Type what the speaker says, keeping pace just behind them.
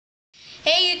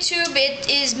Hey YouTube,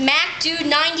 it is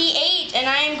MacDude98 and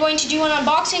I am going to do an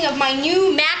unboxing of my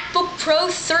new MacBook Pro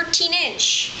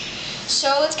 13-inch.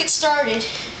 So let's get started.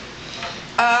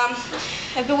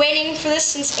 I've been waiting for this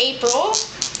since April,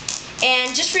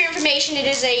 and just for your information, it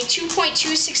is a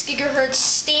 2.26 gigahertz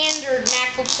standard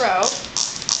MacBook Pro.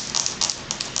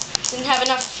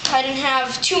 I didn't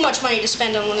have too much money to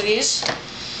spend on one of these.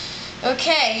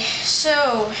 Okay,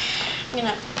 so I'm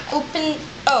gonna open.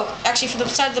 Oh, actually, for the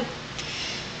side of the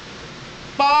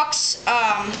box,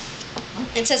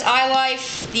 it says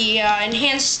iLife, the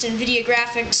enhanced NVIDIA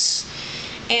graphics,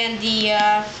 and the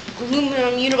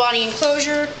aluminum unibody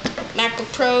enclosure,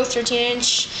 MacBook Pro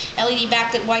 13-inch LED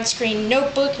backlit widescreen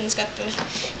notebook, and it's got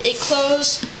it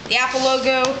closed, the Apple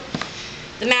logo,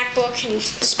 the MacBook, and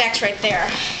the specs right there.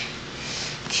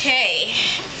 Okay,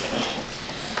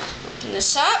 open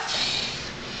this up,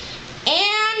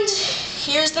 and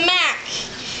here's the Mac.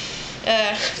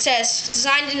 It says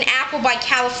designed in Apple by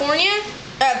California,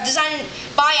 designed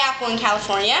by Apple in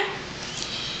California.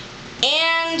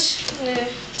 And I'm gonna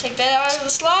take that out of the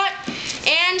slot,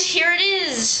 and here it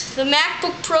is, the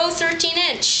MacBook Pro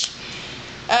 13-inch.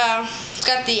 It's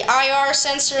got the IR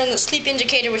sensor and the sleep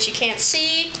indicator, which you can't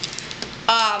see.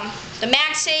 The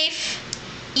MagSafe,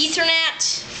 Ethernet,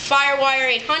 FireWire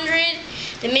 800,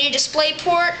 the mini display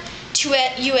port, two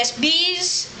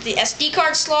USBs, the SD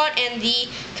card slot, and the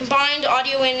combined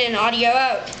audio in and audio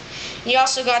out. And you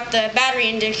also got the battery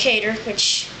indicator,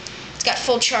 which it's got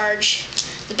full charge.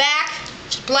 The back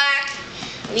is black.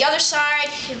 On the other side,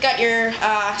 you've got your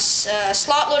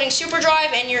slot loading super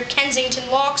drive and your Kensington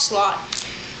lock slot.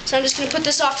 So I'm just going to put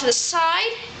this off to the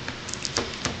side.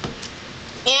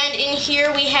 And in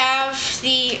here we have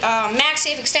the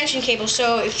MagSafe extension cable.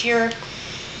 So if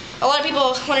a lot of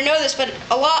people want to know this, but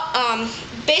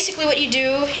basically what you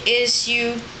do is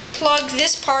you plug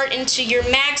this part into your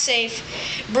MagSafe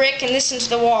brick and this into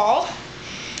the wall.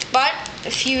 But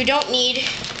if you don't need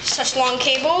such long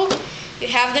cable, you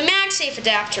have the MagSafe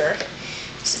adapter.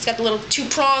 So it's got the little two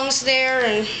prongs there,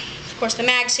 and of course the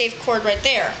MagSafe cord right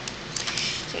there.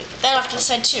 So you put that off to the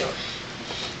side too.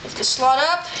 Lift the slot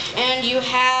up, and you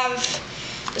have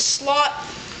the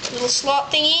little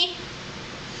slot thingy.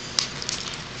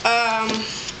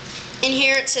 In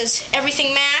here it says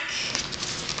Everything Mac,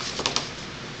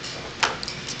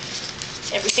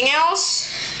 everything else,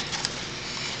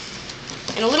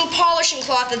 and a little polishing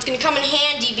cloth that's going to come in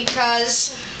handy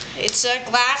because it's a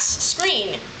glass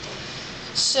screen.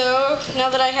 So now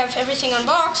that I have everything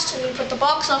unboxed, I'm going to put the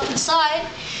box off to the side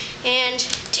and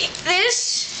take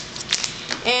this.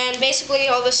 And basically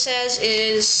all this says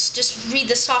is just read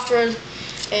the software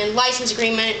and license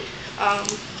agreement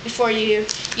before you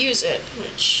use it,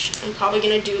 which I'm probably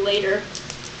going to do later.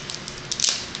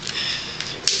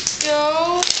 There we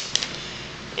go.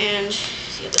 And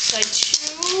the other side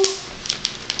too.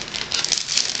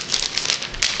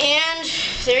 And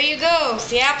there you go,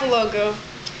 the Apple logo.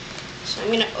 So I'm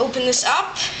going to open this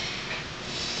up.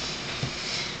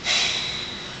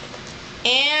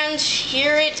 And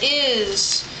here it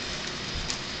is.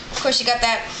 Of course, you got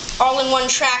that all-in-one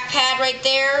trackpad right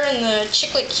there, and the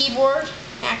chiclet keyboard,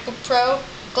 MacBook Pro,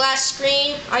 glass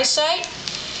screen, eyesight.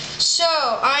 So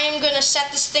I am going to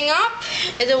set this thing up,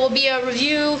 and there will be a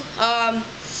review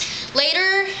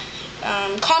later.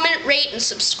 Comment, rate, and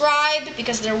subscribe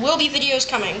because there will be videos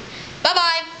coming.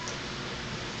 Bye-bye.